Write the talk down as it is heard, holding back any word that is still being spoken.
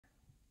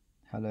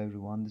Hello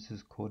everyone, this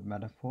is Code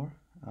Metaphor.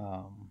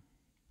 Um,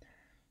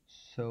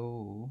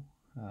 so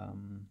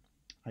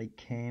I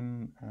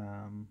came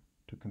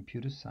to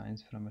computer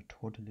science from a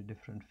totally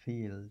different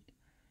field,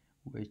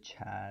 which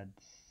had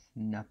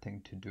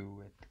nothing to do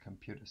with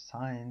computer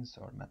science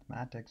or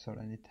mathematics or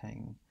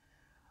anything.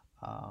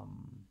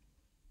 Um,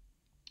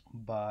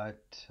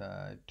 but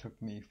it took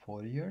me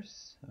 4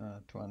 years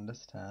to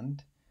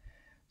understand.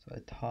 So I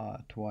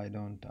thought, why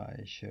don't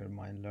I share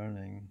my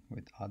learning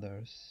with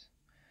others?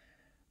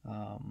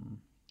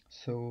 Um,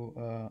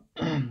 so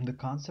the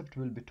concept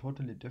will be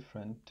totally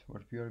different.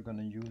 What we are going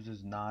to use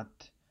is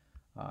not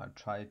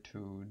try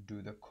to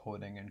do the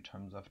coding in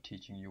terms of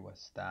teaching you a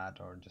stat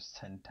or just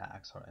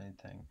syntax or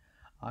anything.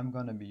 I'm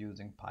going to be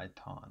using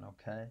Python,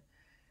 okay?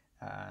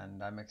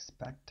 And I'm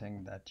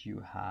expecting that you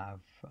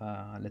have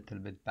a little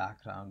bit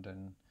background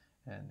in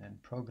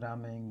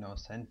programming, know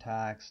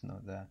syntax, know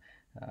the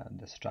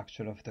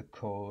structure of the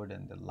code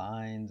and the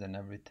lines and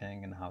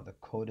everything, and how the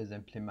code is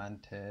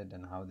implemented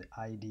and how the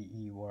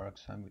IDE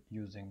works. So I'm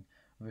using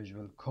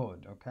Visual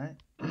Code, okay?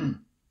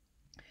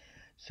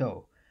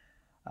 So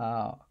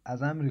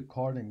as I'm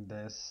recording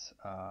this,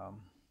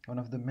 one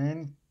of the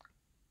main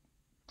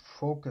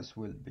focus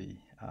will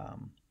be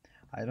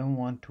I don't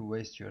want to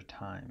waste your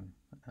time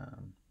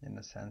in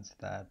the sense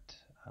that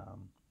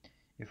um,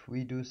 if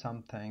we do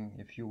something,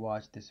 if you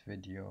watch this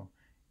video,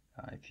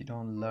 if you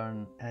don't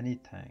learn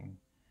anything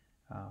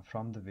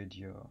from the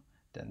video,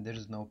 then there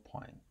is no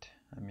point.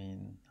 I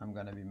mean, I'm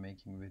gonna be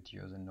making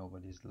videos and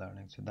nobody's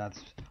learning, so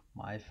that's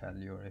my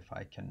failure if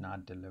I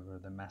cannot deliver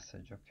the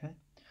message, okay?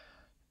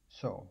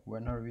 So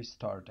when are we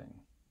starting?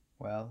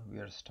 Well, we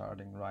are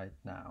starting right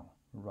now,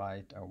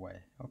 right away,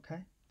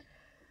 okay?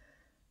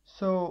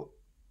 So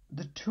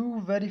the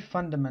two very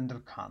fundamental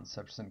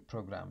concepts in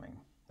programming,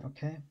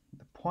 okay?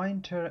 The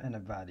pointer and a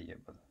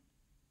variable.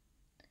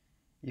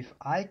 If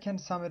I can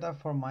sum it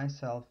up for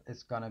myself,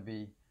 it's gonna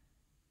be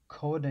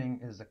coding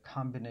is a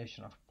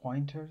combination of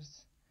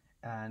pointers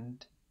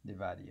and the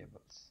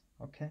variables,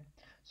 okay?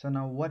 So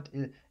now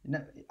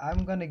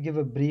I'm gonna give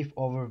a brief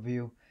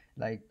overview,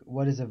 like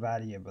what is a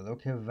variable.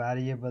 Okay, a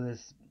variable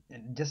is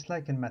just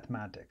like in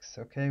mathematics,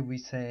 okay? We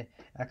say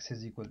x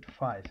is equal to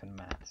 5 in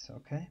maths,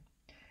 okay?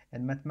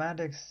 In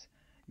mathematics,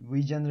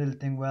 we generally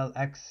think, well,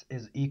 x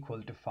is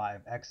equal to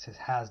 5,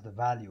 has the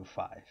value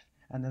 5.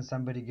 And then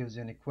somebody gives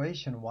you an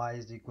equation, y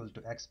is equal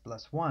to x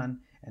plus 1,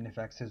 and if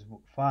x is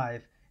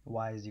 5,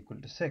 y is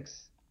equal to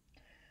 6.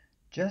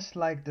 Just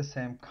like the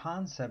same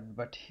concept,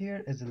 but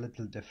here is a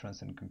little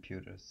difference in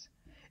computers,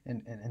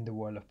 in the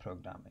world of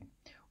programming.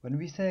 When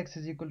we say x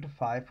is equal to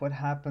 5, what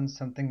happens?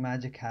 Something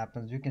magic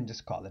happens. You can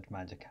just call it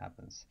magic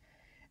happens.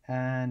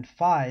 And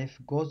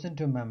 5 goes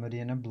into memory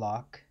in a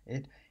block.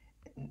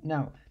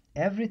 Now,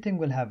 everything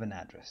will have an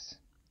address.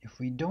 If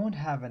we don't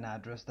have an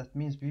address, that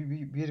means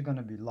we're going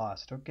to be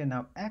lost. Okay,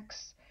 now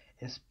x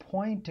is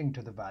pointing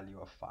to the value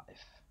of 5.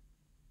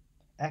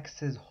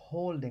 X is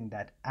holding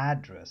that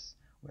address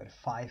where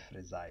 5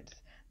 resides.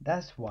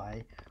 That's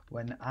why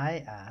when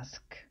I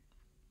ask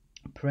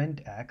print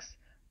x,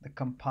 the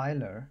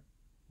compiler,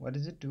 what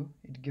does it do?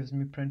 It gives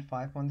me print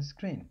 5 on the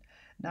screen.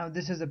 Now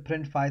this is a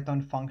print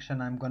Python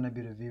function. I'm going to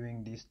be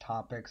reviewing these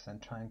topics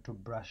and trying to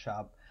brush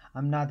up.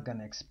 I'm not going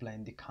to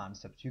explain the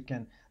concepts.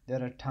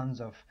 There are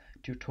tons of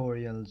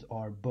tutorials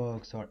or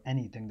books or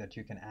anything that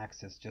you can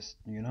access. Just,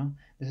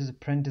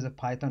 print is a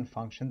Python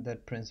function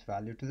that prints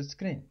value to the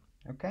screen.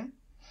 Okay?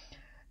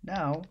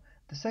 Now,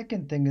 the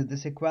second thing is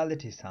this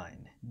equality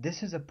sign.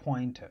 This is a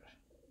pointer,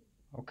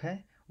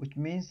 okay? Which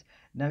means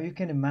now you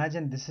can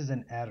imagine this is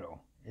an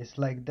arrow. It's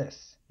like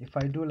this. If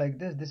I do like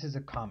this, this is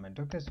a comment,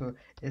 okay? So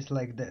it's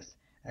like this.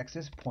 X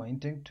is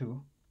pointing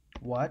to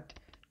what?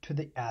 To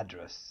the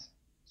address.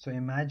 So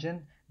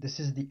imagine this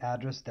is the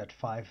address that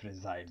 5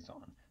 resides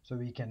on. So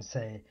we can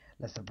say,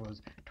 let's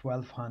suppose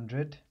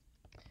 1200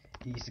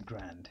 East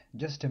Grand.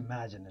 Just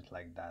imagine it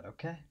like that,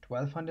 okay?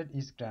 1200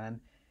 East Grand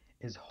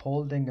is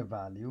holding a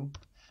value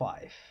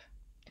 5.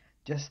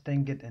 Just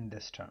think it in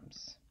these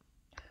terms,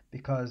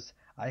 because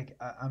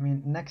I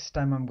mean, next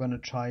time I'm going to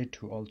try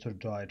to also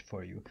draw it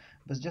for you,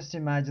 but just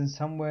imagine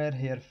somewhere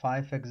here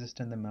 5 exists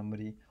in the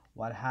memory.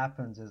 What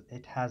happens is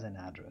it has an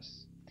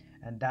address,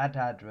 and that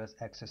address,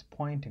 x is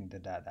pointing to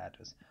that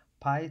address.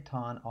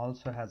 Python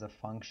also has a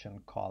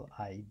function called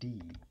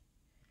id.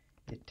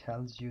 It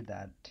tells you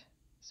that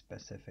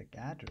specific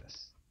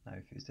address. Now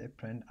if you say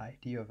print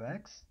id of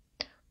x,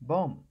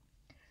 boom,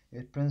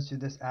 it prints you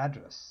this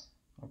address,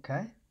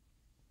 okay?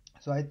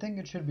 So I think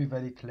it should be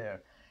very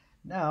clear.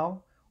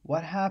 Now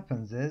what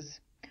happens is,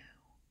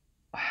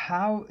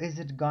 how is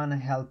it gonna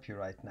help you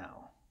right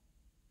now?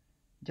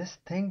 Just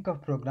think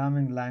of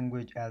programming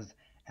language as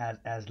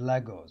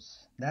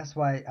Legos. That's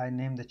why I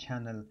named the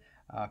channel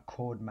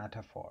Code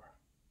Metaphor,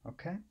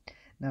 okay?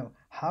 Now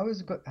how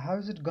is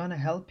it gonna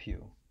help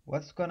you?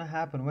 What's gonna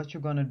happen? What you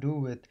gonna do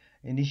with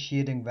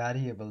initiating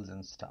variables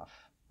and stuff?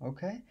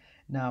 Okay,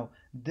 now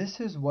this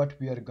is what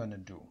we are gonna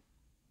do.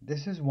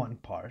 This is one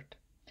part.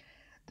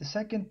 The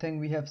second thing,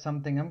 we have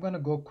something, I'm going to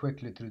go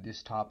quickly through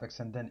these topics,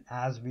 and then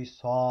as we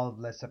solve,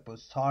 let's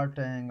suppose,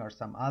 sorting or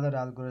some other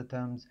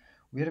algorithms,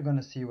 we're going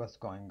to see what's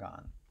going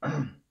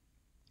on.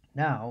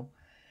 Now,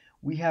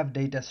 we have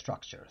data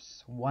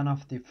structures, one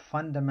of the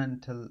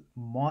fundamental,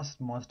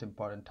 most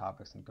important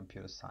topics in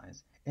computer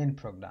science, in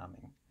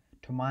programming.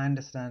 To my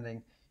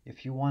understanding,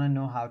 if you want to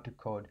know how to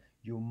code,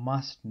 you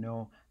must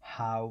know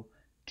how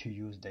to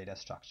use data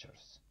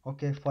structures.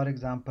 Okay, for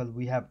example,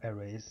 we have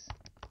arrays.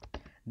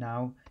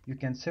 Now you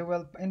can say,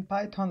 well, in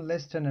Python,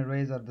 list and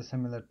arrays are the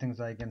similar things.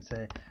 I can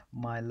say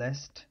my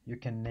list. You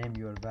can name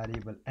your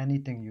variable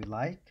anything you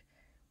like.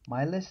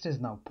 My list is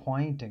now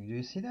pointing. Do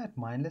you see that?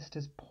 My list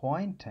is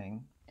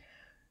pointing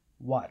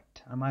what?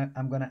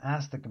 I'm going to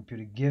ask the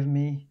computer, give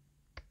me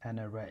an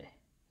array.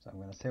 So I'm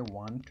going to say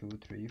 1, 2,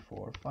 3,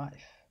 4, 5.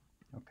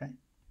 Okay.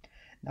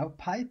 Now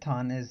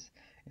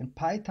in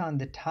Python,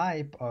 the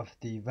type of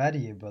the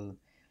variable,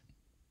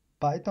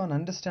 Python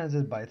understands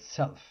it by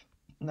itself.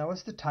 Now,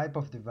 what's the type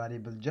of the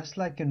variable? Just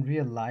like in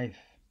real life,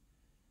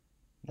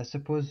 let's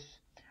suppose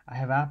I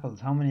have apples.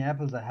 How many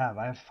apples I have?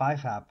 I have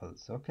 5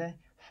 apples. Okay,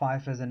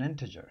 5 is an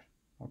integer.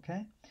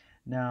 Okay,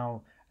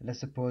 now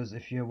let's suppose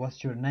if you,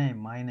 what's your name?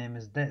 My name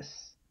is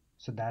this.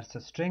 So that's a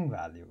string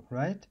value,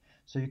 right?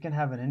 So you can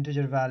have an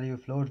integer value,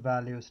 float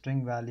value,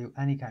 string value,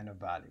 any kind of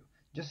value.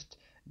 Just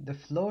the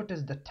float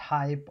is the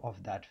type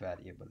of that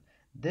variable.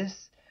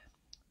 This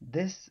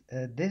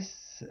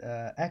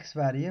x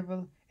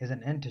variable is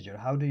an integer.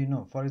 How do you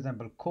know? For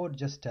example, code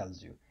just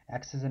tells you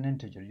x is an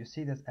integer. You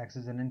see that x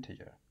is an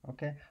integer.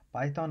 Okay,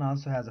 Python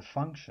also has a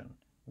function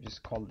which is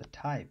called the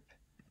type.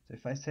 So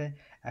if I say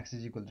x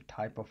is equal to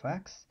type of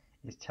x,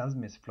 it tells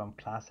me it's from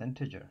class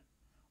integer.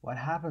 What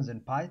happens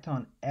in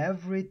Python,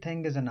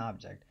 everything is an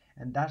object,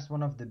 and that's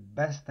one of the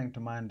best thing to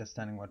my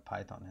understanding what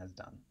Python has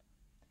done.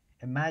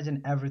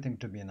 Imagine everything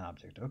to be an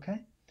object.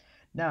 Okay,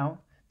 now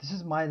this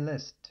is my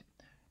list.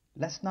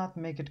 Let's not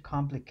make it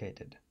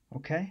complicated.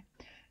 Okay,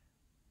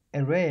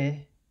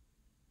 array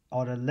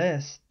or a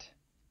list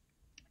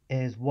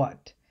is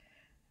what?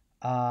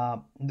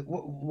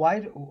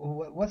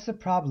 What's the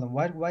problem?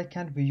 Why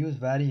can't we use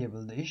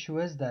variable? The issue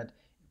is that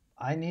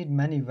I need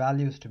many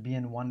values to be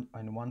in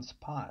one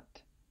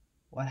spot.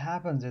 What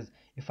happens is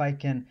if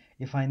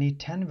I need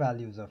 10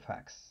 values of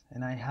x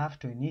and I have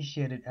to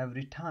initiate it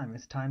every time,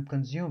 it's time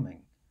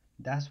consuming.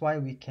 That's why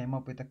we came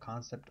up with the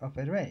concept of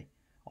array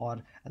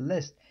or a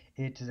list.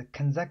 It is a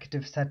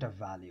consecutive set of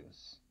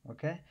values.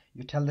 Okay,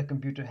 you tell the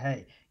computer,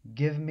 hey,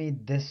 give me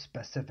this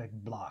specific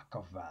block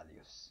of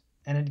values,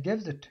 and it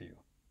gives it to you.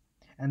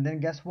 And then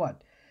guess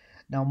what?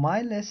 Now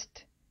my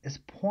list is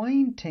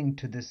pointing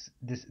to this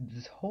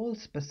whole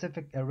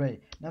specific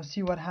array. Now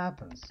see what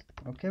happens.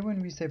 Okay,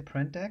 when we say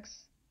print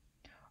x,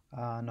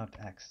 not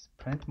x,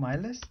 print my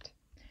list,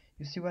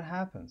 you see what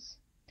happens.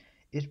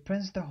 It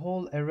prints the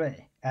whole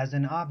array as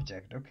an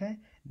object. Okay,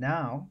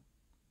 now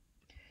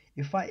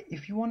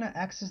if you want to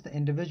access the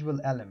individual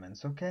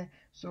elements, okay,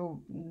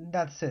 so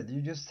that's it.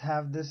 You just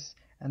have this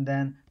and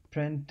then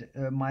print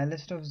my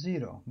list of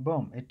 0.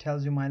 Boom, it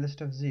tells you my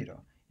list of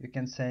 0. You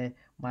can say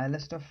my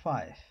list of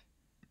 5.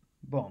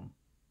 Boom.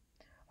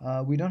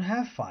 We don't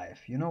have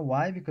 5. You know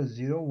why? Because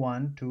 0,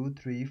 1, 2,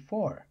 3,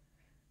 4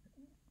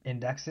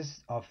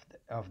 indexes of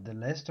the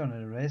list on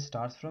an array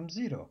starts from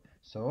 0.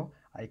 So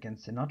I can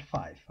say not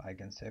 5, I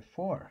can say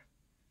 4.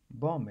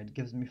 Boom, it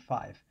gives me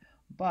 5.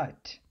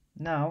 But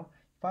now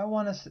if I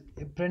want to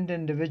print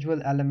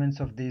individual elements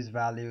of these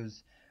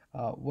values,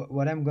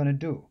 what I'm going to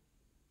do,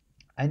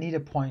 I need a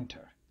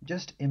pointer.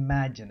 Just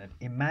imagine it.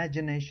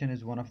 Imagination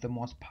is one of the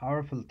most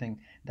powerful things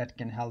that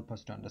can help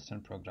us to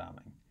understand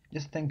programming.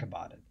 Just think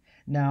about it.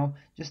 Now,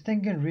 just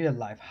think in real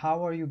life.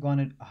 How are you going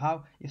to,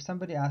 if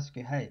somebody asks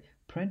you, hey,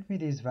 print me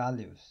these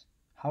values,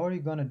 how are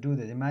you going to do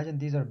this? Imagine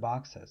these are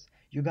boxes.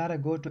 You got to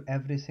go to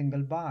every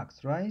single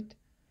box, right?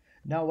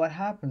 Now, what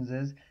happens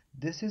is,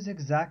 this is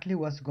exactly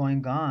what's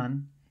going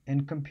on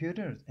in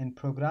computers, in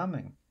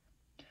programming.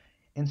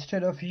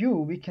 Instead of you,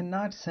 we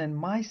cannot send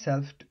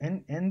myself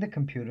in the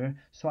computer,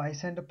 so I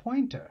send a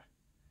pointer.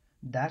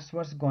 That's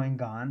what's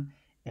going on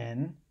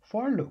in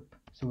for loop.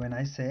 So when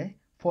I say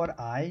for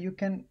I, you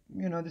can,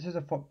 this is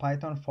a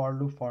Python for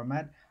loop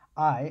format.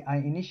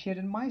 I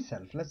initiated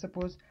myself. Let's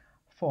suppose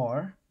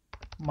for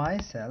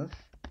myself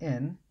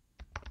in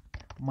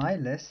my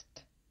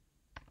list,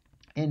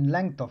 in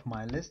length of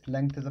my list.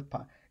 Length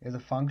is a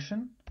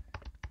function.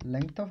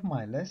 Length of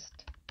my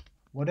list.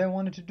 What do I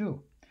want it to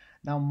do?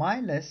 Now my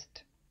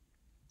list,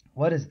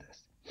 what is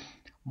this?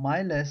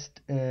 My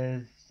list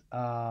is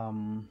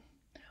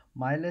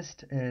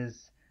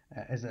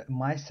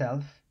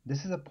myself.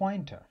 This is a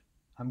pointer.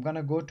 I'm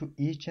gonna go to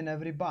each and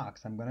every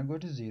box. I'm gonna go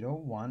to 0,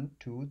 1,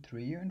 2,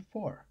 3, and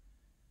 4.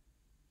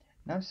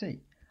 Now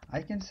see,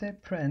 I can say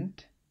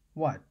print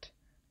what?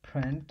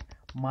 Print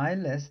my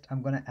list.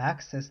 I'm gonna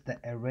access the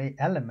array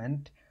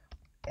element.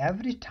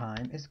 Every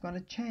time it's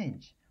gonna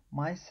change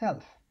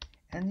myself.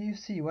 And you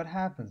see what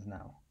happens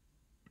now.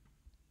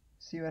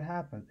 See what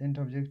happens. Int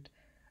object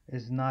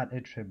is not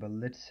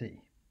iterable. Let's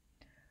see.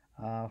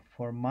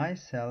 For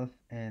myself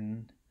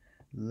in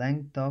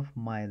length of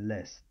my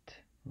list,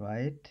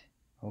 right?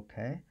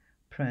 Okay,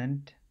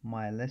 print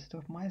my list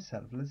of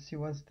myself. Let's see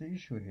what's the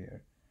issue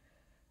here.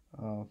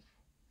 uh,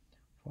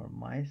 for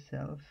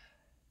myself,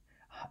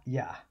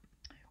 yeah,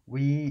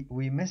 we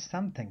missed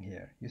something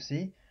here. You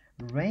see,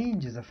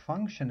 range is a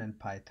function in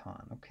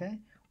Python. Okay,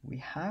 we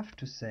have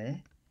to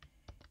say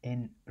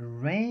in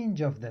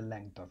range of the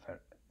length of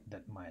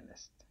that my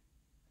list.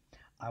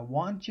 I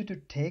want you to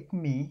take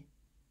me,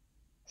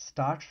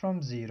 start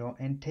from 0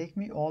 and take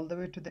me all the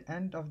way to the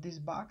end of these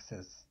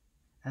boxes,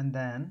 and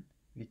then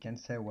we can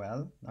say,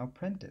 well, now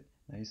print it.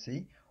 Now you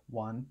see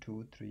 1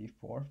 2 3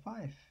 4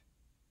 5.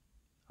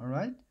 All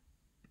right,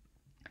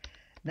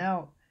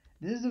 now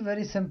this is a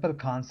very simple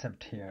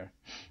concept here.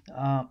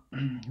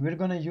 We're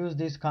going to use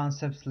these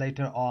concepts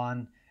later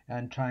on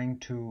and trying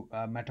to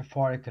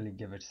metaphorically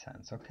give it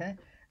sense. Okay,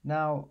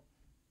 now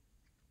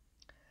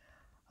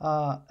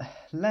uh,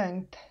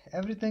 length,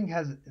 everything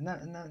has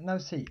now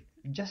see,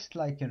 just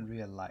like in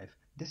real life,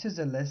 this is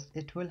a list,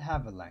 it will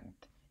have a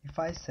length. If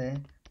I say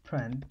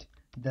print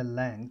the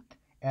length,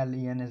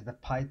 len is the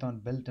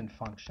Python built-in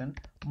function,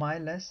 my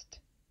list,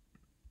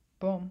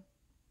 boom,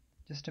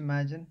 just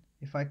imagine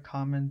if I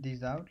comment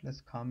these out.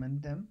 Let's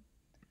comment them.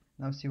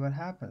 Now see what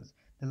happens.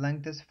 The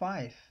length is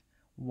 5.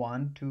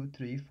 1 2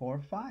 3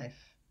 4 5.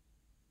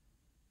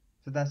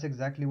 So that's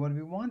exactly what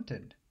we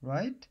wanted,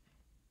 right?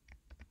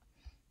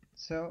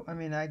 So I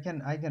mean, I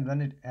can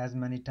run it as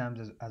many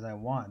times as I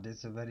want.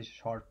 It's a very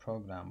short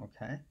program.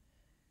 Okay,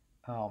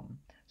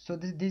 so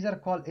these are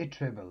called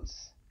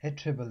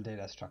iterable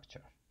data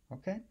structure.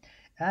 Okay,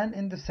 and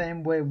in the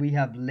same way we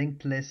have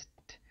linked list,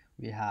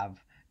 we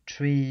have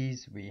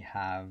trees, we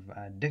have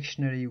a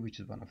dictionary, which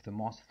is one of the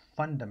most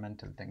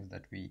fundamental things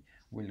that we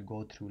will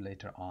go through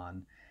later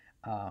on.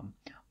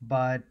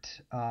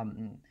 But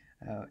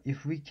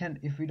if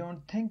we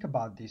don't think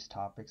about these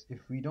topics,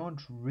 if we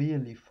don't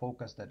really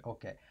focus that,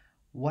 okay,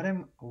 what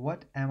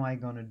am I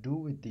going to do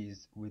with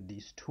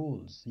these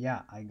tools?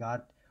 Yeah, I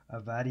got a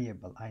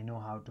variable, I know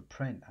how to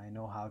print, I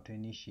know how to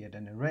initiate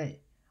an array,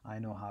 I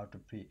know how to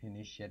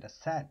initiate a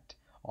set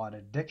or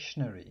a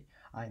dictionary,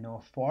 I know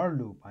a for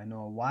loop, I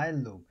know a while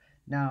loop.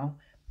 Now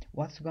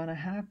what's going to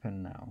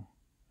happen now?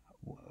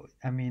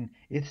 I mean,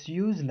 it's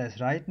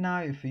useless right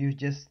now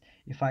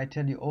if I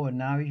tell you, oh,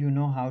 now you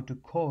know how to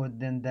code,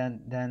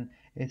 then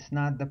it's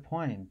not the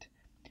point.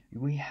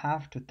 We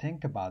have to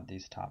think about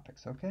these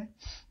topics. Okay,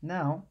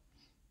 now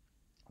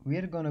we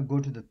are going to go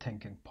to the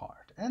thinking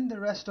part, and the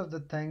rest of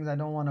the things I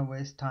don't want to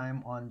waste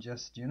time on,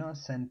 just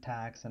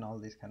syntax and all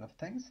these kind of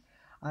things.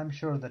 I'm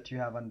sure that you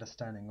have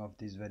understanding of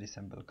these very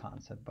simple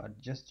concept,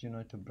 but just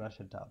to brush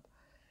it up.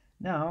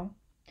 Now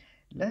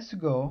let's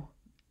go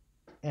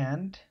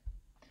and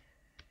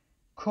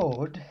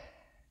code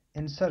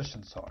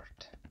insertion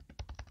sort.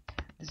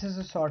 This is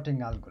a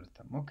sorting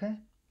algorithm. Okay,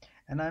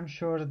 and I'm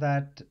sure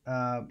that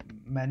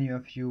many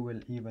of you will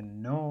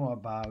even know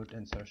about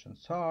insertion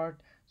sort.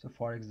 So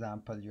for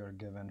example, you're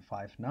given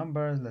 5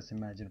 numbers. Let's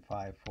imagine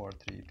 5 4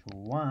 3 2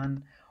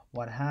 1.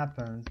 What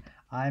happens,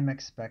 I'm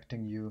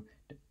expecting you,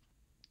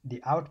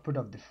 the output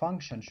of the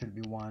function should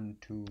be 1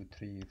 2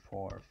 3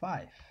 4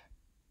 5.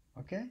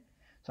 Okay,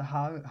 so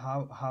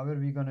how are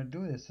we going to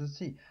do this? So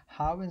see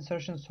how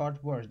insertion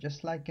sort works.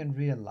 Just like in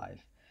real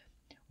life,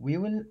 we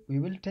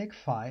will take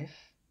 5,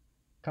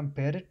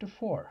 compare it to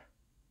 4.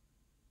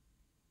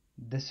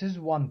 This is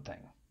one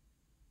thing.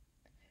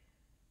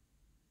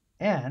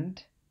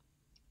 And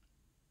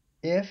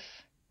if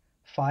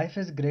 5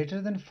 is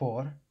greater than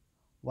 4,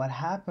 what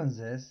happens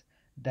is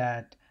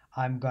that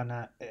I'm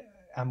gonna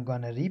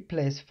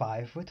replace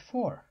 5 with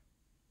 4.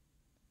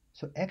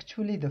 So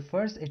actually the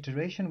first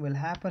iteration will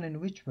happen in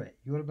which way?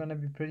 You're gonna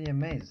be pretty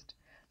amazed.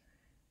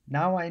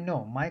 Now I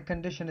know my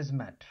condition is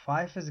met.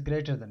 5 is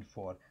greater than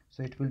 4.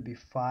 So it will be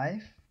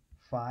 5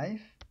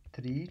 5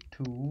 3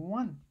 2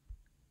 1.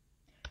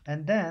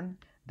 And then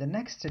the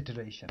next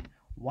iteration.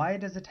 Why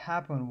does it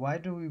happen? Why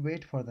do we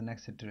wait for the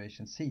next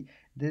iteration? See,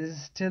 there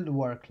is still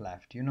work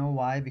left. You know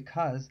why?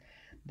 Because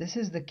this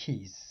is the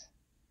keys.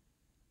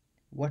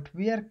 What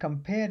we are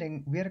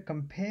comparing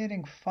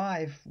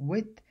 5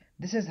 with,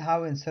 this is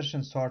how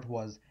insertion sort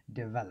was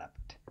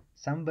developed.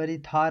 Somebody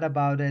thought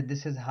about it.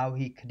 This is how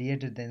he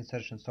created the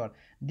insertion sort.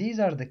 These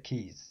are the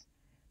keys.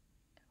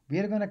 We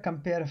are going to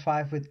compare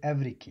 5 with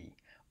every key.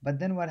 But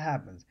then what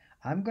happens?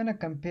 I'm going to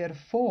compare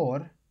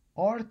 4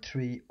 or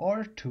 3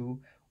 or 2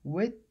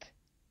 with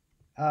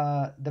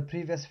the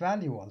previous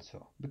value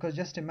also. Because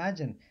just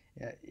imagine,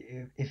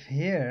 if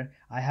here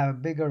I have a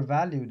bigger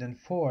value than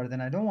 4,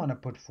 then I don't want to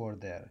put 4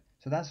 there.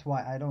 So that's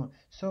why I don't.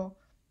 So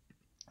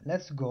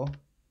let's go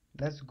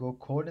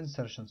code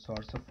insertion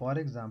sort. So for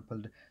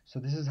example, so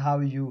this is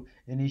how you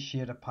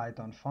initiate a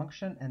Python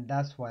function, and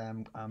that's why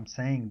I'm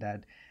saying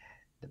that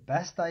the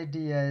best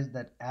idea is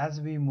that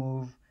as we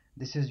move,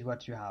 this is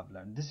what you have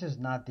learned. This is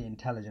not the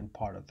intelligent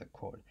part of the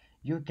code.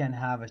 You can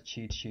have a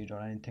cheat sheet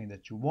or anything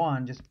that you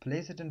want, just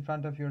place it in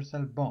front of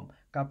yourself, boom,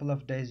 couple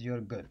of days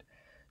you're good.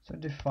 So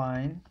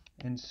define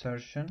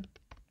insertion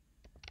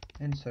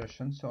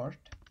sort.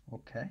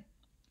 Okay,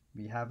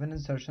 We have an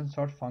insertion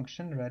sort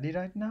function ready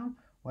right now.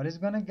 What is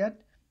going to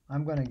get?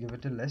 I'm going to give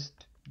it a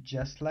list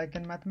just like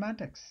in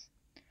mathematics.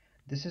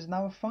 This is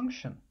now a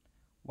function.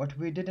 What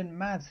we did in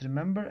maths,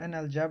 remember in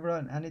algebra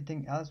and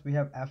anything else, we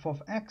have f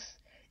of x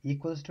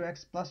equals to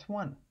x plus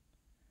 1.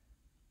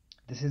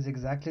 This is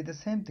exactly the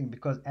same thing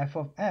because f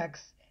of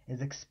x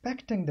is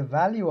expecting the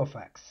value of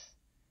x.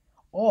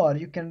 Or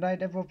you can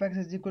write f of x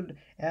is equal to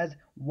as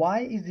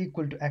y is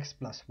equal to x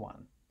plus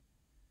 1.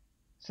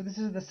 So this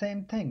is the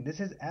same thing. This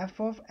is f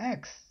of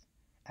x,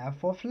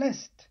 f of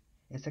list.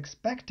 It's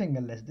expecting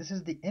a list. This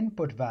is the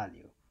input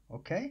value.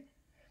 Okay?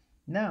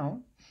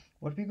 Now,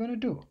 what we're going to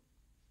do?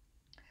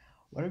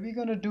 What we're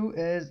going to do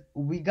is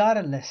we got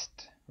a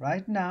list.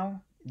 Right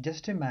now,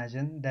 just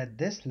imagine that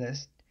this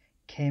list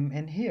came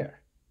in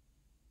here.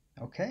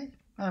 Okay?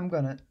 I'm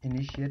going to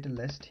initiate a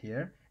list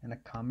here in a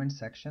comment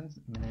section.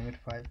 Name it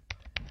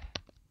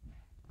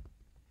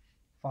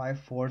 5,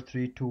 4,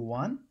 3, 2,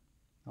 1.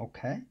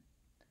 Okay?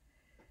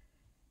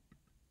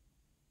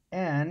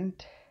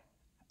 And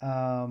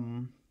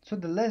so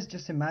the list,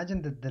 just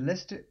imagine that the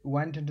list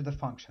went into the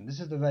function. This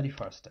is the very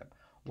first step.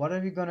 What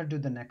are we going to do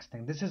the next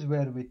thing? This is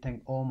where we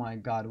think, oh my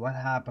God, what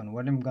happened?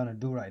 What am I going to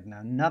do right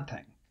now?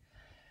 Nothing.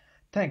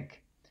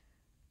 Think.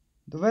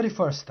 The very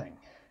first thing,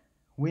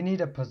 we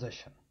need a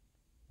position.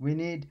 We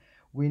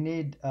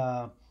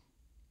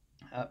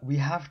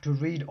have to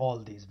read all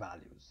these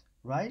values,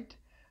 right?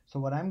 So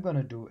what I'm going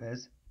to do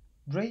is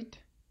read.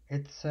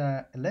 It's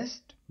a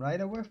list right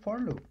away for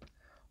loop.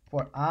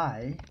 For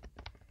I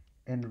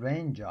in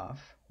range of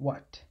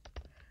what?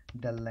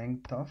 The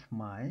length of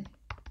my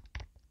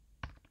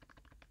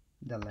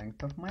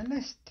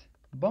list.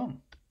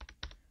 Boom.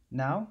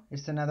 Now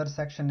it's another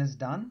section is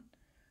done.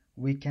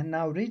 We can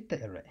now read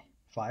the array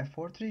 5,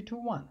 4, 3, 2,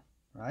 1,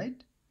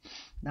 right?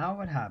 Now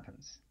what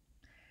happens?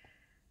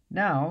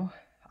 Now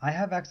I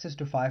have access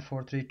to 5,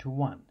 4, 3, 2,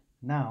 1.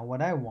 Now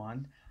what I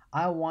want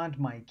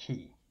my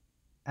key,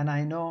 and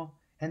I know,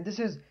 and this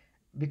is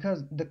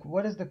because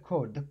what is the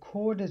code? The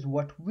code is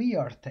what we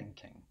are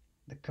thinking.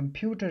 The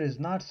computer is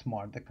not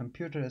smart. The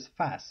computer is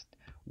fast.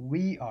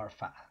 We are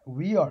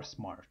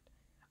smart.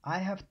 I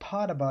have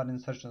thought about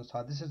insertion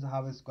sort. This is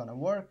how it's going to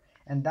work,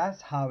 and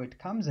that's how it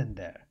comes in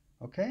there.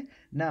 Okay?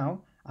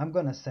 Now I'm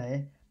going to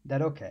say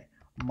that, okay,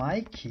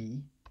 my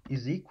key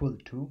is equal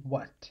to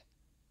what?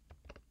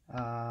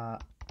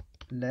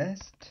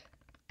 List.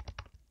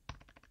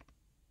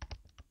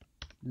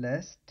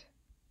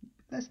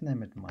 Let's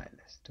name it my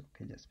list,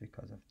 okay, just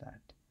because of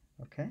that.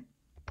 Okay,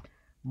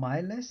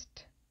 my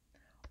list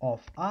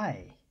of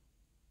I.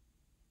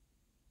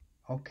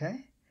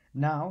 Okay,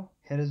 now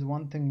here is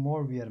one thing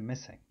more we are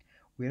missing.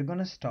 We're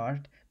gonna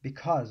start,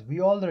 because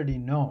we already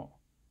know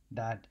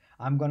that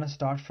I'm gonna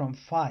start from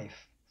 5.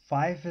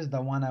 5 is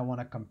the one I want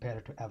to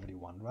compare to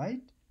everyone,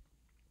 right?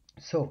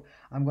 So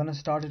I'm gonna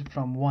start it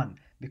from 1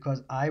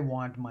 because I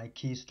want my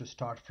keys to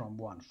start from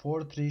 1.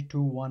 4, 3,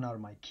 2, 1 are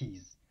my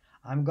keys.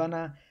 I'm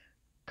gonna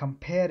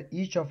compare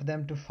each of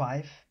them to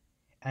 5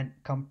 and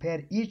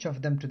compare each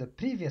of them to the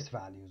previous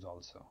values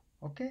also.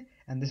 Okay,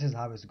 and this is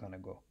how it's gonna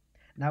go.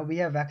 Now we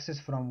have access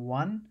from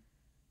 1.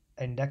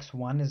 Index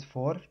 1 is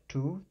 4,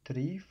 2,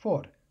 3,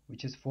 4,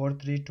 which is 4,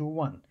 3, 2,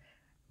 1.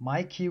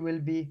 My key will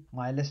be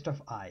my list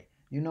of I.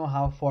 You know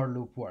how for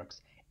loop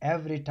works.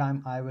 Every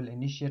time I will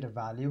initiate a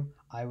value,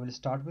 I will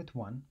start with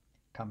 1,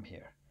 come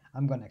here.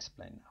 I'm gonna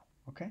explain now.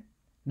 Okay,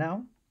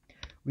 now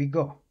we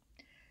go.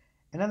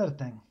 Another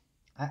thing,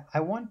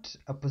 I want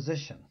a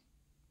position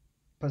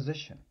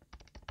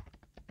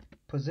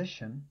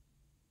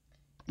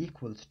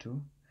equals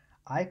to,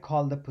 I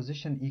call the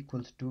position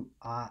equals to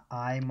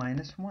I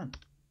minus 1.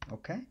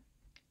 Okay,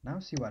 now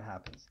see what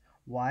happens.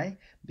 Why?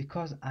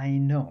 Because I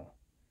know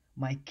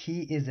my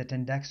key is at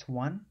index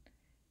 1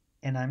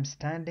 and I'm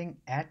standing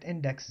at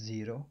index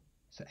 0.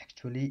 So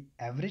actually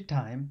every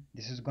time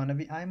this is going to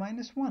be I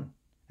minus 1,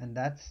 and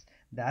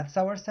that's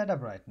our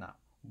setup right now.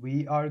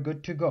 We are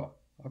good to go.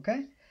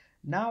 Okay,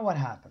 now what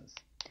happens?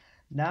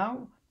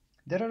 Now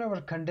there are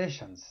our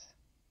conditions.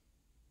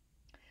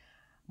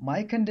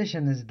 My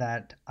condition is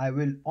that I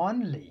will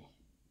only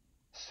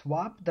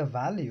swap the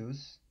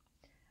values.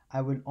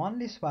 I will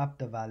only swap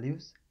the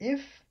values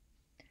if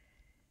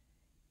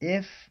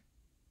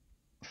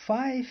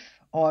 5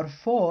 or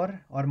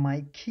 4 or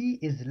my key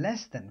is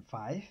less than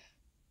 5,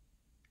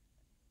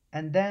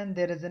 and then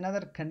there is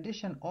another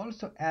condition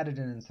also added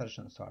in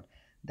insertion sort,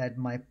 that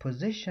my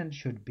position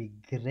should be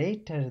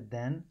greater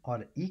than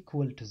or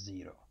equal to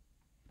 0.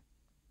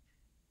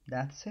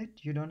 That's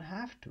it. You don't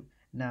have to.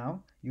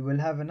 Now you will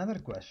have another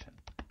question.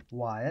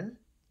 While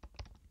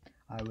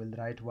I will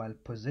write while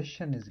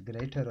position is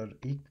greater or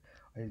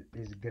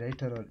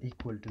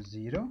equal to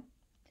 0,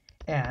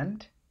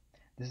 and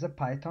this is a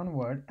Python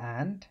word,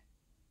 and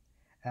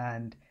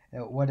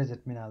what does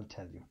it mean? I'll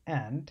tell you.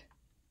 And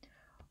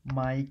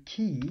my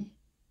key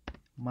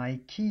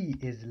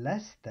is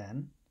less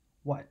than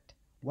what?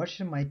 What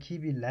should my key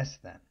be less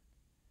than?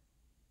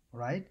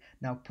 Right?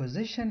 Now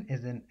position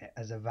is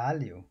as a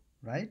value,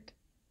 right?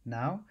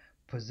 Now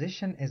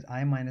position is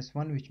I minus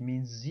 1, which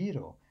means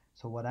 0.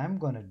 So what I'm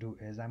going to do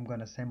is I'm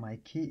going to say my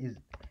key is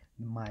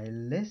my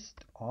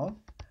list of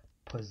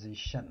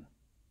position.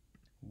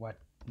 What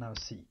now?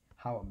 See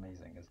how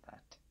amazing is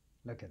that?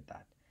 Look at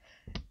that.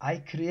 I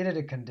created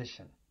a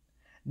condition.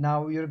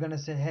 Now you're going to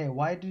say, hey,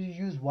 why do you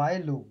use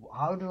while loop?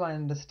 How do I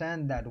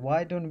understand that?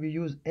 Why don't we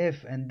use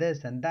if and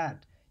this and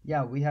that?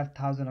 Yeah, we have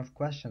thousands of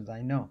questions,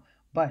 I know.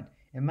 But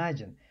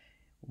imagine,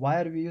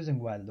 why are we using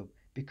while loop?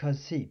 Because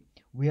see,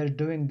 we are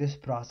doing this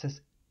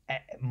process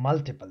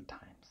multiple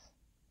times.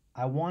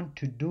 I want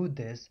to do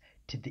this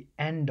to the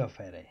end of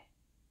array.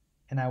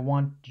 And I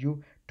want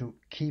you to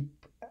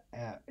keep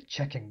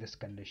checking this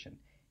condition.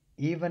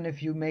 Even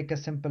if you make a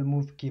simple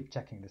move, keep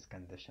checking this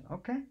condition.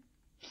 Okay?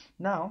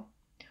 Now,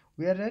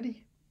 we are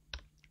ready.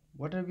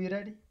 What are we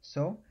ready?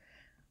 So,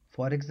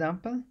 for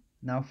example,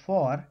 now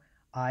for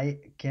I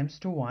comes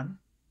to 1,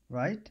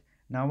 right?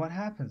 Now what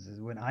happens is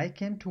when I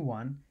came to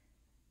 1,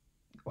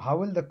 how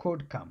will the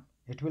code come?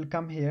 It will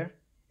come here.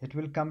 It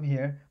will come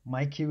here.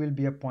 My key will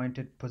be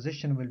appointed.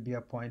 Position will be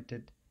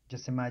appointed.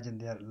 Just imagine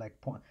they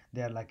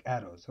are like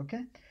arrows,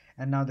 okay?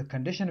 And now the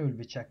condition will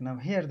be checked. Now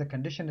here the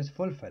condition is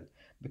fulfilled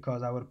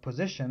because our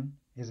position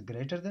is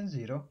greater than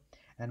 0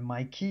 and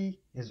my key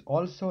is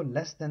also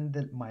less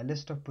than my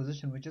list of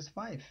position, which is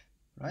 5,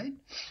 right?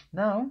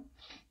 Now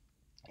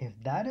if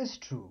that is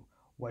true,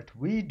 what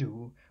we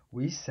do,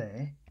 we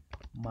say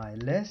my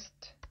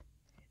list,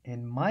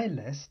 in my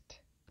list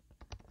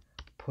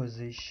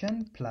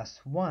position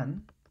plus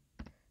 1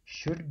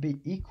 should be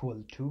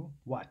equal to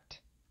what?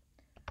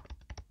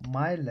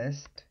 My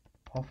list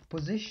of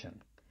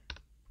position.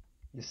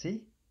 You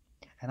see?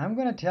 And I'm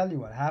going to tell you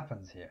what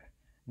happens here.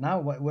 Now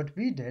what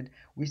we did,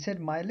 we said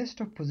my list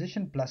of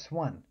position plus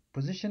 1.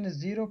 Position is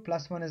 0,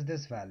 plus 1 is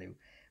this value.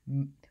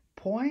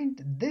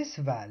 Point this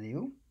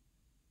value,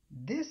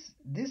 this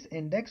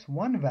index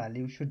 1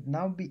 value should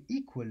now be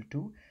equal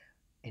to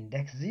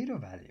index 0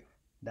 value.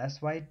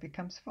 That's why it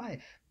becomes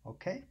 5.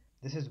 Okay?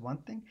 This is one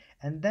thing.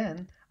 And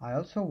then I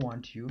also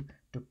want you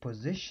to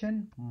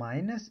position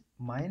minus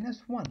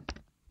 1.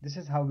 This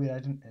is how we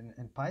write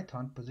in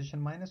Python, position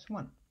minus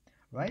 1,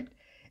 right?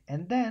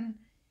 And then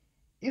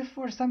if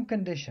for some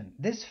condition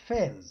this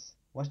fails,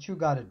 what you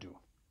gotta do?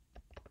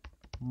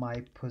 My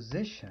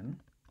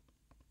position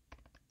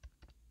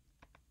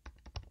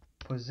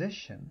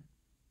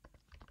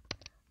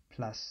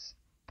plus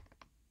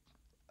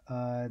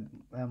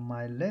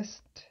my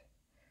list,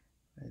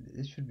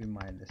 this should be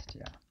my list,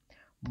 yeah.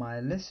 My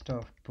list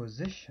of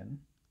position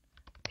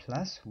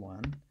plus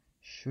 1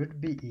 should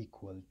be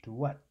equal to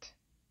what?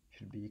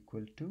 Should be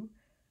equal to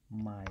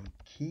my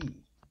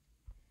key.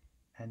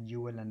 And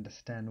you will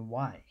understand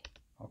why.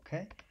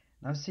 Okay?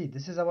 Now see,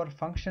 this is our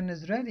function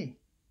is ready.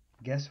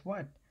 Guess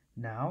what?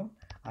 Now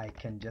I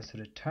can just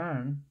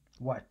return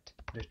what?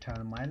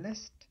 Return my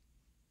list.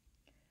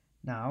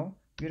 Now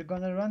we're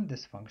gonna run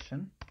this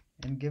function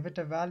and give it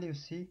a value,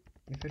 see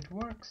if it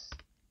works.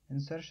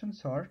 Insertion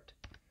sort.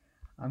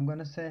 I'm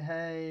gonna say,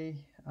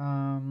 hey,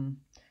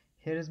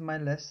 here is my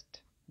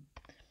list.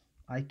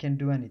 I can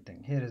do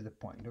anything. Here is the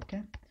point,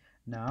 okay?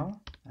 Now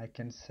I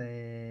can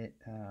say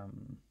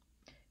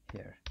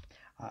here.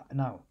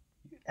 Now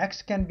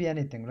x can be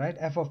anything, right?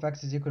 F of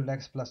x is equal to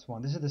x plus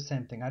 1. This is the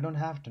same thing. I don't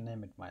have to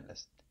name it my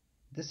list.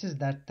 This is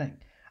that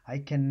thing. I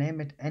can name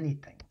it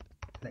anything,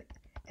 like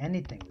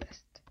anything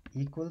list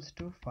equals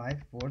to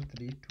 5 4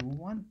 3 2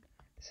 1.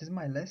 This is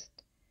my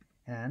list,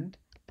 and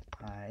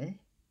I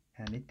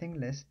anything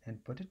list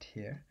and put it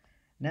here.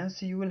 Now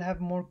see, you will have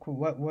more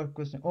work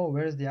question. Oh,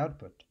 where is the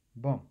output?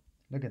 Boom,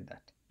 look at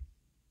that.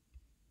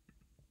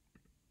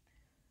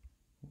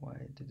 Why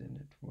didn't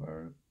it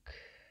work?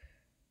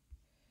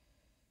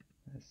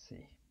 Let's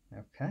see.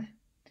 Okay,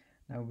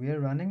 now we are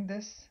running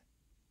this.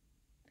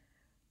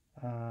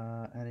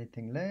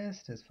 Anything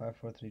list is 5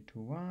 4 3 2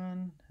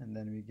 1, and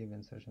then we give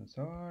insertion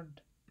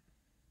sort.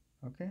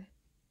 Okay,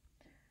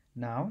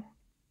 now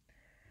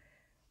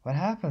what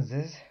happens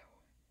is,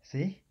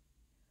 see,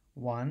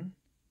 1,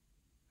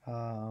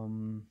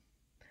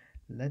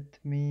 let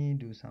me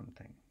do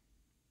something.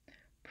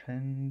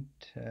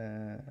 Print,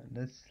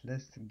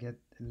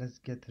 let's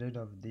get rid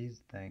of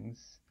these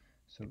things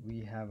so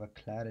we have a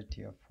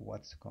clarity of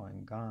what's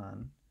going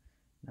on.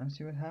 Now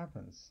see what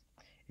happens.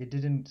 It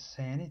didn't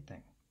say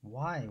anything.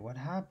 Why? What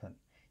happened?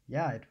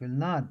 Yeah, it will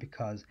not,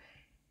 because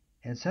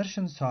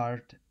insertion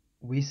sort,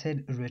 we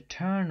said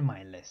return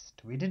my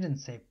list. We didn't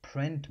say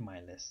print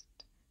my list.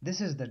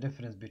 This is the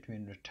difference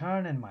between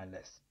return and my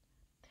list.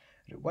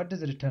 What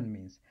does return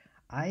means?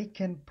 I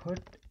can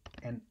put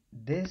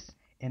this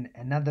in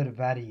another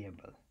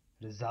variable,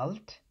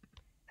 result,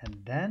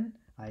 and then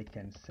I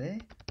can say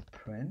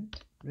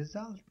print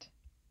result.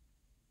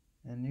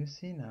 And you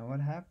see now what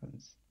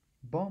happens.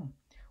 Boom,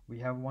 we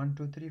have 1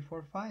 2 3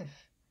 4 5,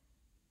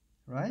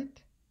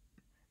 right?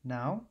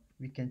 Now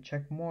we can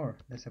check more.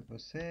 Let's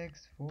suppose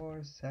 6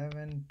 4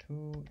 7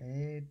 2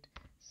 8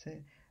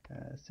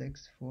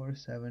 6 4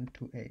 7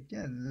 2 8.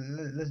 Yeah,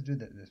 let's do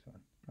this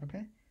one.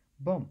 Okay,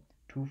 boom,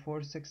 2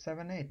 4 6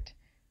 7 8.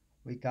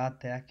 We got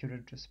the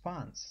accurate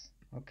response.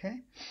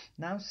 Okay,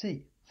 now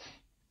see,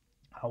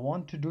 I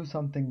want to do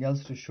something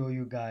else to show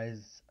you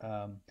guys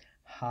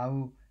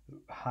how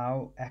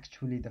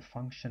actually the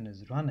function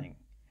is running,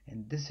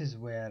 and this is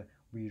where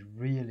we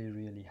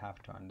really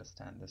have to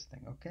understand this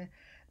thing. Okay,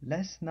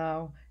 let's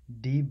now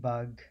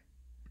debug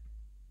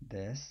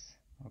this.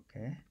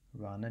 Okay,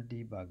 run a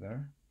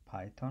debugger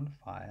Python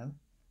file.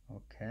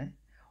 Okay,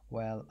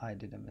 well, I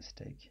did a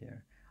mistake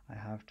here. I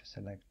have to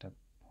select a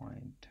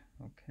point.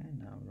 Okay,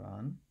 now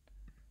run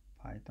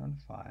Python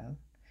file.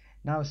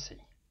 Now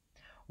see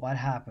what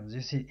happens.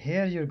 You see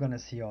here, you're gonna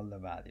see all the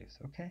values.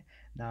 Okay,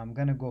 now I'm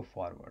gonna go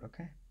forward.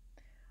 Okay,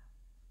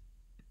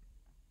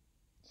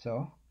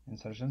 so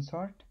insertion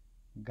sort,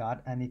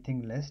 got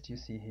anything list. You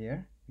see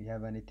here we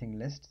have anything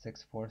list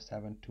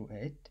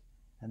 64728,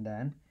 and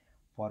then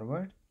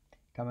forward,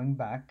 coming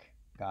back,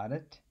 got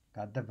it,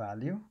 got the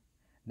value.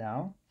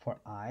 Now for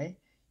I,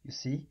 you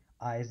see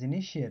I is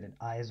initiated,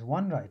 I is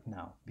 1 right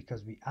now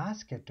because we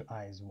ask it to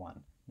I is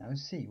 1. Now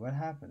see what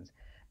happens.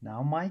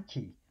 Now my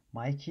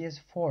key is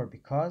 4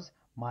 because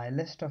my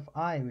list of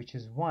I, which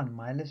is 1,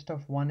 my list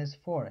of 1 is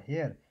 4.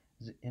 Here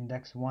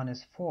index 1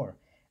 is 4,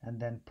 and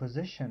then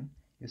position,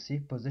 you see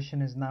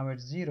position is now at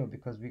 0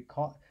 because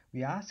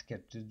we ask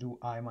it to do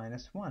I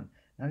minus 1.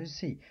 Now you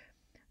see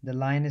the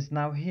line is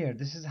now here.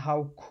 This is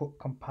how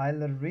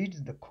compiler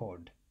reads the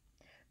code.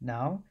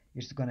 Now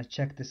it's going to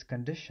check this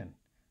condition.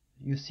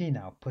 You see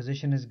now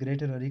position is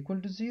greater or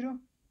equal to 0.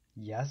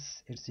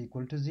 Yes, it's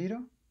equal to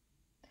 0.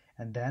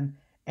 And then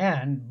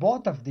and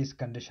both of these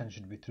conditions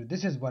should be true.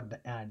 This is what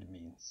the and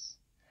means.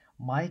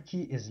 My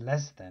key is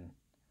less than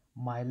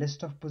my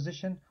list of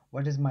position.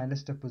 What is my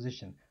list of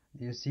position?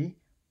 You see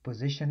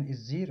position is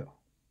 0.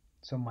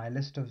 So my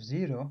list of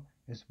 0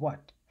 is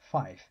what?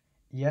 5.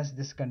 Yes,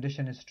 this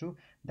condition is true.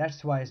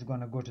 That's why it's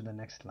going to go to the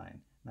next line.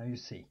 Now you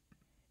see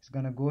it's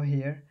going to go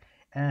here,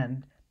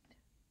 and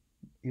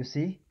you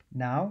see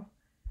now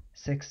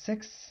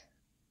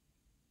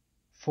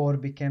 4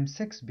 became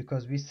 6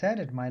 because we said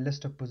it, my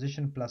list of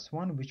position plus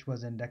 1, which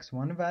was index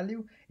 1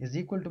 value, is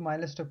equal to my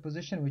list of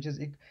position, which is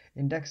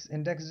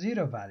index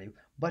 0 value.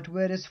 But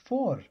where is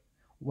 4?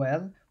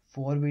 Well,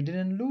 4 we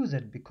didn't lose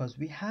it because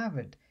we have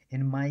it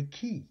in my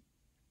key.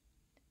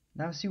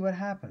 Now see what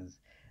happens.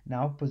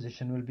 Now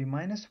position will be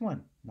minus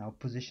 1. Now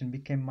position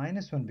became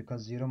minus 1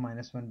 because 0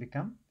 minus 1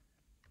 become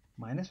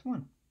minus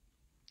 1.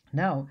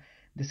 Now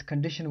this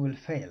condition will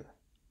fail.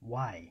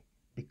 Why?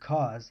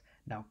 Because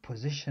now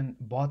position,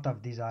 both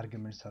of these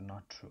arguments are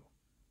not true.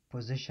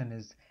 Position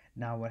is,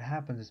 now what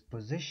happens is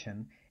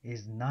position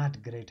is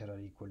not greater or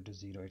equal to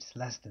 0. It's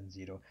less than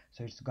 0.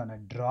 So it's gonna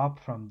drop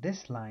from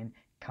this line,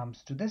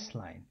 comes to this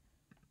line.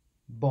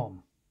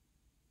 Boom.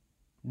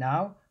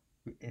 Now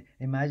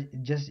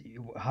imagine just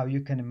how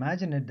you can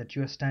imagine it, that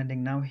you're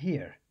standing now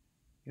here.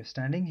 You're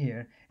standing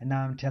here, and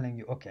now I'm telling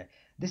you, okay,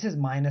 this is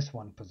minus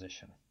 1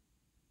 position.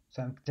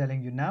 So I'm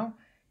telling you now,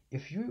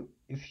 if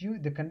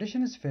the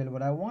condition is failed,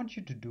 what I want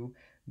you to do,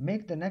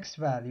 make the next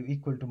value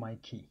equal to my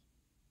key.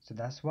 So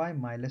that's why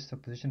my list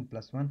of position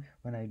plus 1,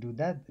 when I do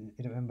that,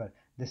 remember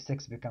this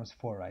 6 becomes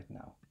 4 right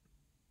now.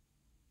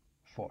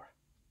 4.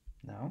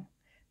 Now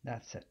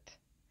that's it.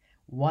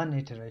 One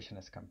iteration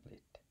is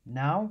complete.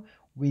 Now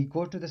we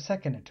go to the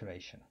second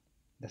iteration.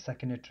 The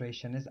second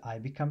iteration is I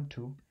become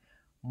 2,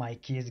 my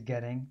key is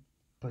getting,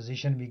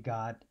 position we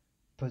got,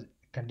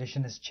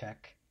 condition is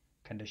check,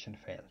 condition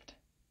failed.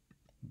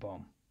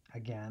 Boom.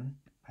 Again,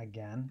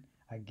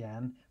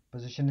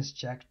 position is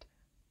checked,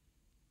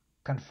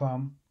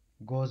 confirm,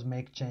 goes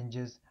make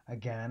changes,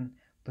 again,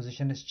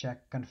 position is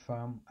checked,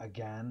 confirm,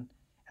 again,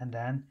 and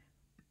then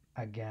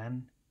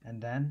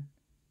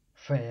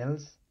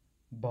fails,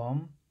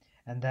 boom,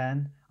 and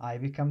then I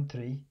become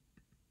 3,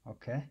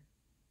 okay,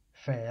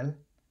 fail.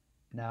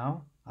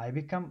 Now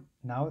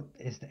now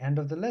is the end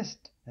of the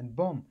list, and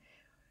boom,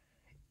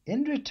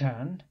 in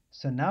return.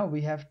 So now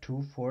we have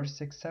 2, 4,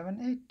 6,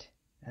 7, 8,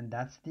 and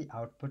that's the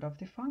output of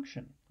the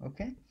function.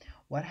 Okay,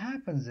 what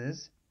happens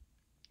is,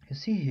 you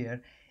see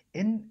here,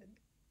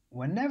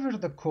 whenever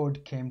the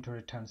code came to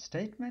return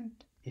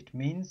statement, it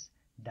means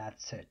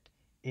that's it,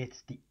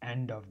 it's the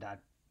end of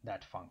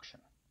that function.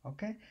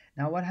 Okay,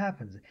 now what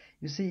happens,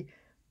 you see,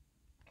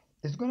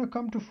 it's going to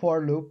come to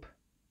for loop.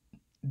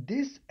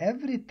 This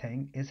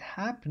everything is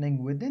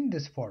happening within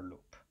this for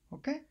loop.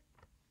 Okay,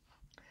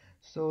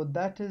 so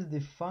that is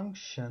the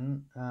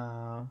function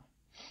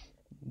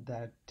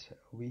that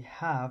we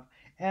have,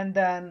 and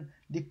then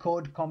the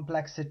code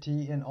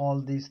complexity and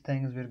all these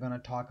things, we're going to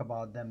talk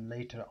about them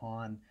later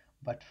on.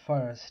 But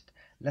first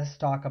let's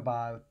talk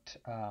about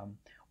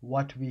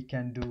what we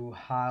can do,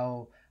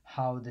 how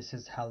this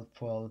is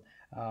helpful.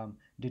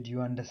 Did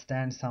you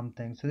understand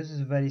something? So this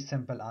is a very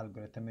simple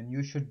algorithm, and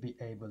you should be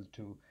able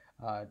to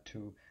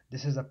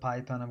this is a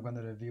Python. I'm going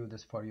to review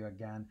this for you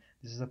again.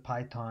 This is a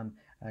Python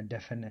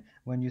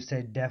when you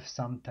say def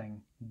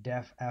something,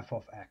 def f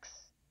of x,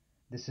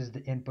 this is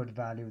the input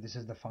value, this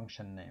is the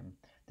function name,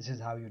 this is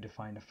how you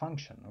define a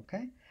function.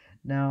 Okay,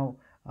 now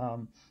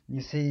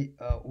you see,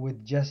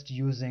 with just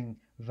using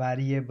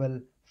variable,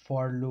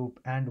 for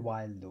loop, and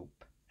while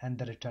loop, and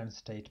the return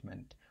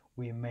statement,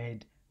 we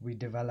made we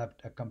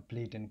developed a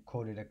complete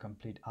encoded a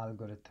complete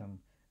algorithm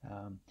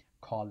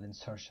called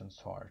insertion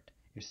sort.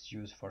 It's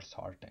used for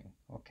sorting.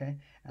 Okay,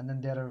 and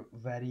then there are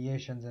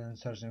variations in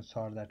insertion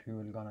sort that we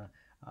will gonna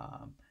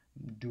um,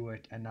 do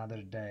it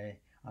another day.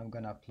 I'm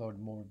gonna upload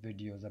more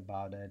videos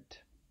about it.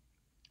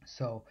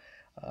 So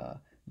uh,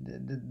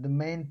 the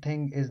main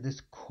thing is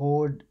this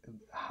code,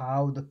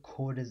 how the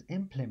code is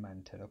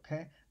implemented.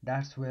 Okay,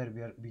 that's where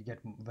we get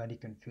very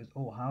confused.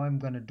 Oh, how I'm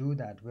gonna do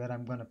that, where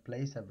I'm gonna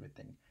place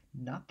everything?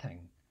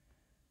 Nothing.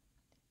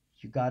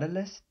 You got a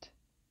list,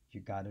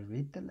 you got to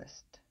read the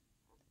list.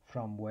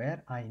 From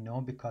where I know,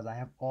 because I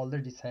have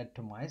already said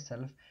to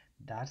myself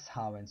that's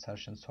how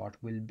insertion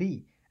sort will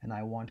be, and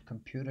I want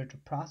computer to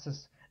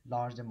process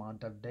large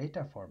amount of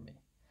data for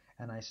me,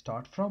 and I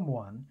start from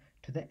 1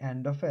 to the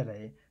end of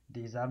array.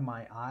 These are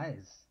my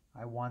i's.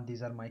 I want,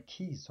 these are my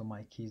keys, so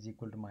my key is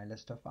equal to my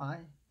list of I,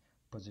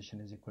 position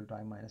is equal to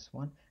I minus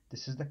 1.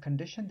 This is the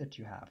condition that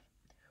you have.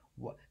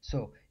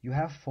 So you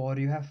have 4,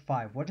 you have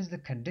 5. What is the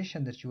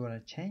condition that you want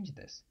to change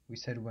this? We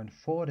said when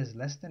 4 is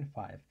less than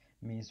 5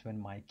 means when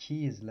my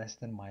key is less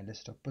than my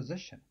list of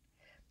position.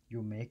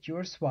 You make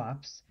your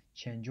swaps,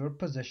 change your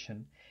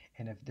position,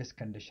 and if this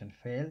condition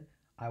fail,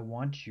 I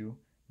want you,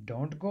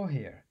 don't go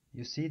here.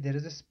 You see there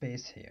is a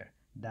space here.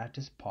 That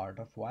is part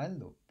of while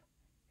loop.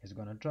 It's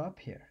going to drop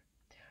here.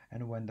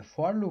 And when the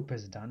for loop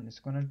is done, it's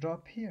going to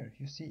drop here.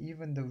 You see,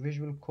 even the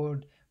visual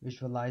code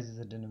visualizes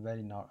it in a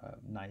very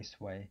nice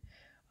way.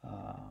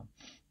 Uh,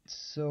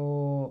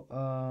 so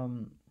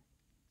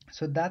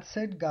so that's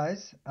it,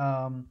 guys.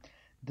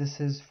 This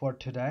is for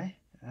today,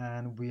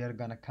 and we are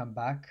gonna come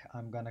back.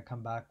 I'm gonna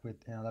come back with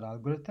another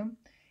algorithm,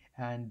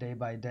 and day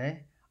by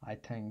day I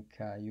think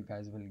you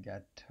guys will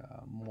get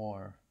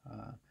more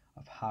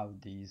of how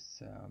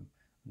these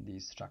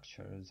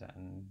structures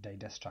and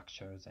data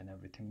structures and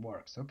everything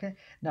works. Okay,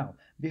 now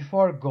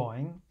before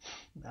going,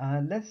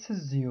 let's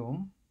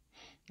assume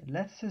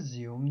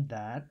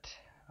that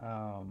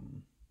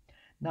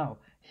now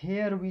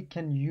here we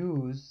can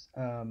use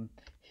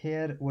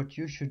here what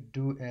you should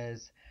do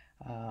is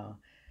uh,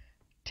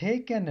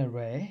 take an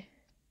array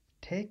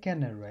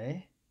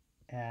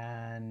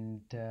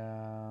and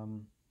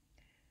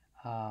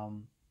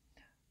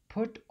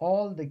put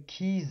all the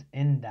keys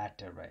in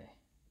that array.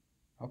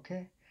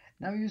 Okay,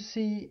 now you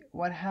see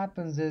what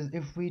happens is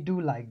if we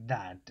do like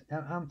that,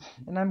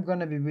 and I'm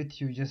gonna be with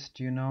you just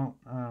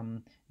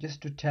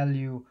just to tell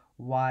you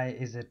why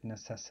is it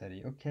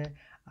necessary. Okay,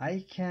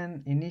 I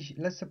can initiate,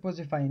 let's suppose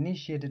if I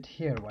initiate it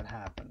here, what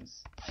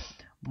happens?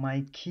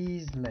 My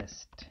keys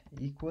list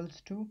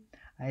equals to,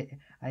 I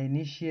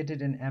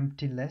initiated an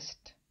empty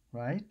list,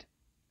 right?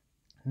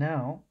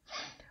 Now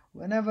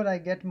whenever I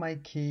get my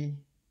key,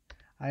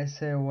 I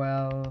say,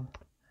 well,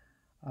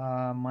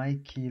 my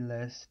key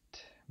list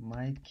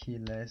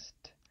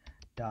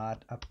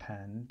dot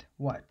append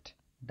what?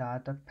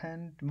 Dot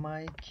append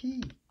my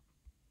key.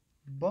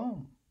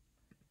 Boom.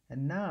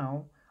 And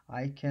now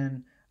I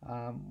can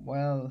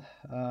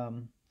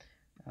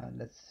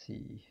let's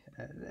see,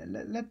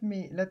 let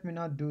me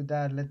not do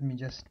that. Let me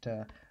just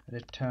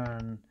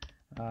return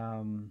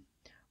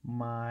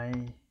my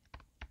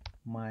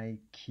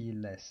key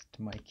list,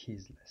 my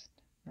keys list.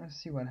 Let's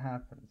see what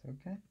happens.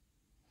 Okay,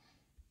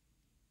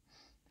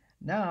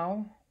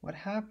 now what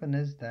happened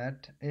is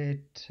that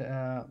it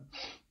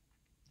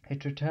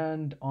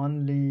returned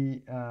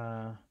only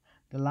the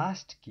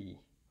last key,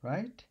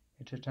 right?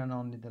 It returned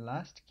only the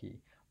last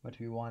key, but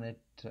we wanted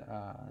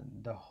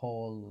the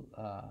whole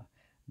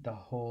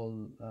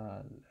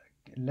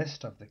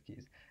list of the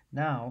keys.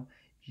 Now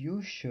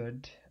you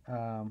should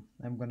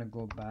I'm gonna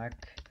go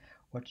back.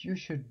 What you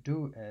should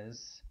do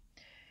is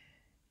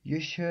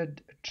you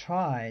should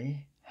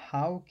try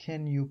how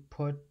can you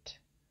put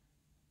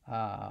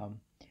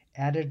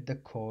edit the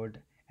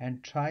code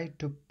and try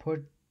to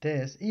put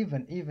this,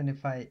 even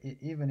if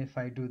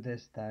I do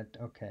this, that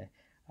okay,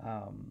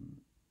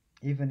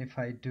 even if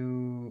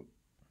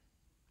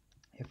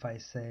I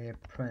say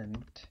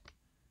print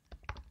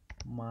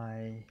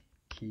my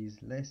keys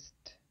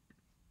list,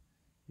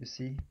 you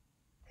see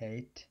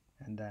 8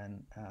 and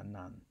then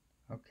none.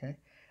 Okay,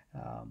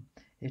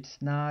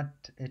 it's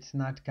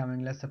not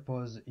coming. Let's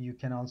suppose you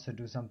can also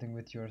do something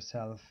with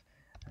yourself.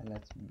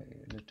 Let's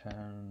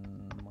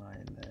return my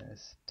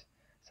list,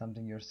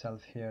 something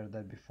yourself here,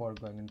 that before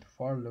going into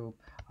for loop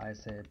I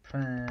say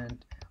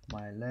print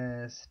my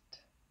list.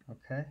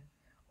 Okay,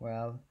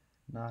 well,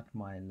 not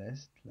my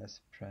list,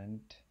 let's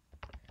print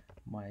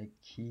my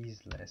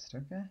keys list.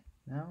 Okay,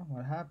 now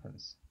what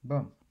happens?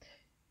 Boom.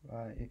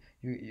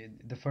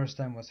 The first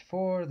time was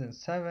 4, then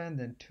 7,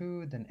 then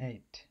 2, then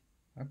 8.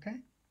 Okay,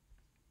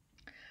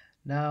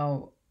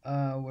 now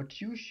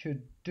what you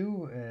should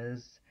do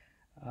is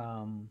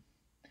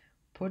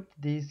put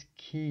these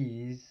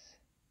keys,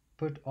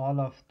 put all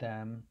of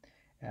them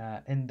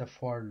in the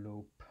for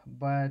loop.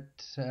 But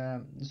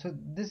so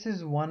this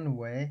is one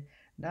way.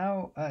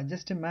 Now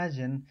just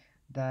imagine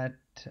that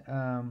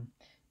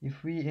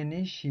if we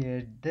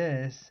initiate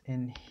this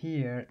in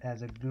here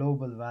as a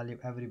global value,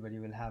 everybody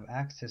will have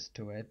access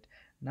to it.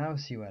 Now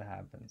see what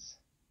happens.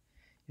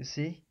 You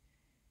see,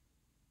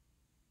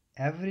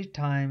 every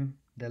time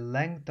the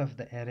length of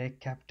the array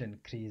kept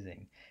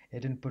increasing.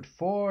 It input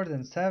 4,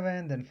 then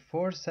 7, then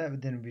 4,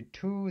 7, then with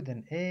 2,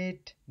 then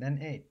 8,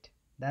 then 8.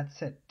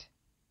 That's it.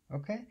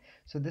 Okay,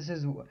 so this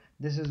is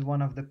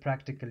one of the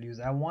practical use.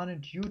 I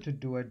wanted you to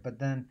do it, but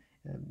then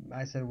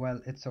I said,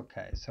 well, it's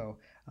okay. So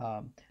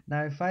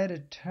now if I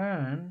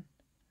return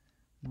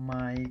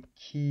my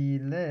key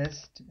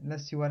list,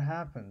 let's see what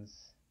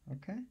happens.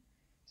 Okay,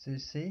 so you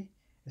see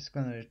it's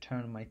going to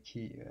return my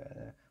key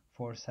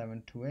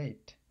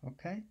 4728.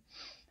 Okay,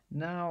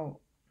 now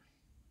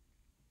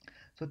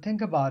so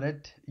think about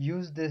it.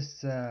 Use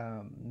this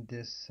array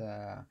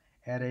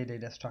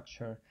data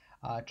structure.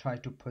 Try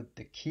to put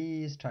the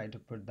keys, try to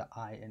put the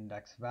I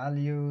index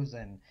values,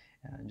 and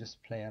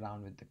just play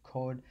around with the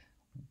code.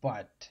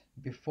 But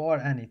before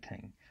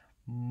anything,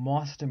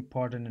 most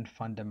important and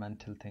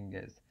fundamental thing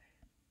is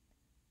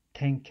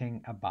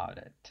thinking about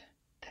it.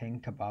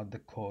 Think about the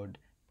code.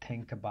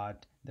 Think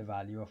about the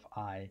value of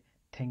I.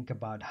 Think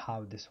about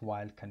how this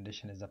while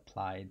condition is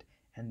applied,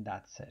 and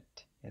that's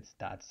it. It's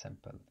that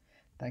simple.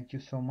 Thank you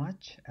so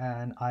much,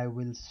 and I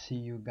will see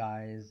you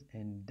guys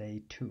in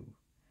day 2.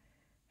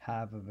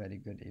 Have a very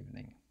good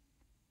evening.